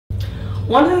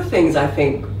One of the things I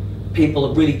think people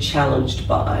are really challenged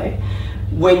by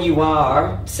when you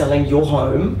are selling your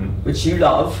home, which you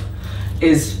love,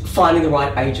 is finding the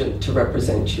right agent to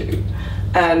represent you.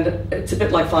 And it's a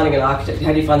bit like finding an architect.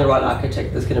 How do you find the right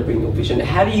architect that's going to bring your vision?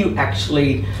 How do you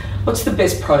actually, what's the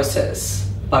best process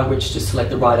by which to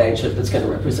select the right agent that's going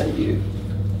to represent you?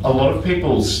 A lot of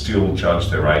people still judge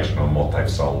their agent on what they've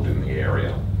sold in the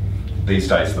area. These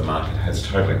days the market has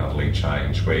totally and utterly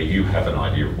changed, where you have an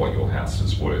idea of what your house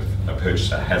is worth. A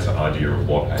purchaser has an idea of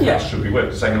what a house should be worth,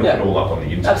 because they can look it all up on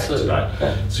the internet today.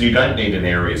 Yeah. So you don't need an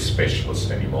area specialist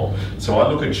anymore. So I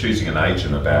look at choosing an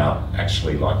agent about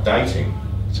actually like dating.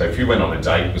 So if you went on a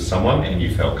date with someone and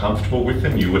you felt comfortable with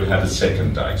them, you would have a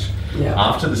second date. Yeah.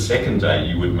 After the second date,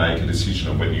 you would make a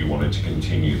decision on whether you wanted to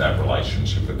continue that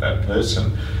relationship with that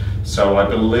person. So I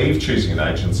believe choosing an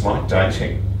agent's like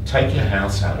dating. Take your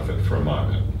house out of it for a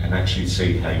moment and actually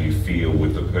see how you feel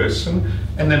with the person,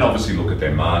 and then obviously look at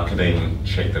their marketing,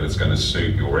 check that it's going to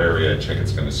suit your area, check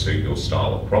it's going to suit your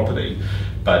style of property.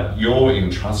 But you're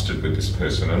entrusted with this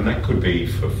person, and that could be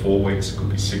for 4 weeks, it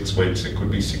could be 6 weeks, it could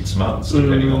be 6 months,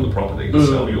 depending on the property to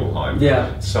sell your home.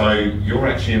 Yeah. So you're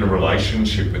actually in a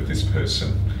relationship with this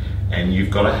person, and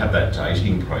you've got to have that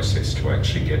dating process to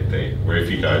actually get there. Where if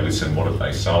you go, listen, what have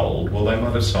they sold? Well, they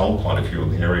might have sold quite a few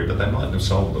in the area, but they might have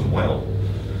sold them well.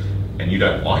 And you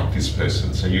don't like this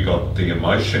person, so you've got the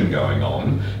emotion going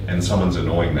on, and someone's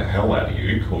annoying the hell out of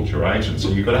you, called your agent. So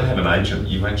you've got to have an agent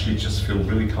you actually just feel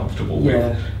really comfortable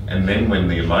with. And then when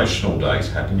the emotional days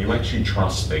happen, you actually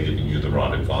trust they're giving you the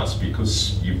right advice,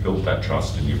 because you've built that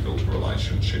trust and you've built a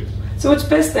relationship. So it's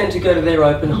best then to go to their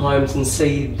open homes and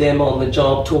see them on the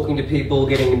job, talking to people,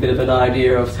 getting a bit of an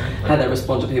idea of how they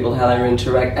respond to people, how they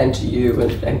interact, and to you,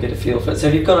 and get a feel for it. So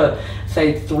if you've got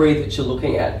say 3 that you're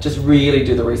looking at, just really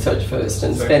do the research first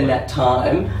and spend that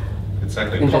time.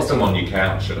 Exactly. Pop them on your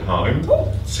couch at home,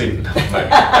 sit, maybe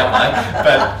that way,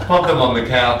 but pop them on the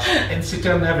couch and sit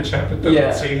down and have a chat with them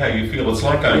and see how you feel. It's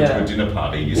like going to a dinner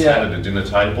party. You sat at a dinner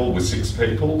table with 6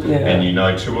 people and you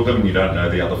know 2 of them and you don't know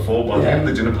the other 4. By the end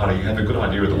of the dinner party, you have a good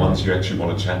idea of the ones you actually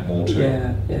want to chat more to.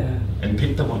 And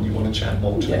pick the one you want to chat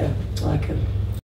more to. I like it.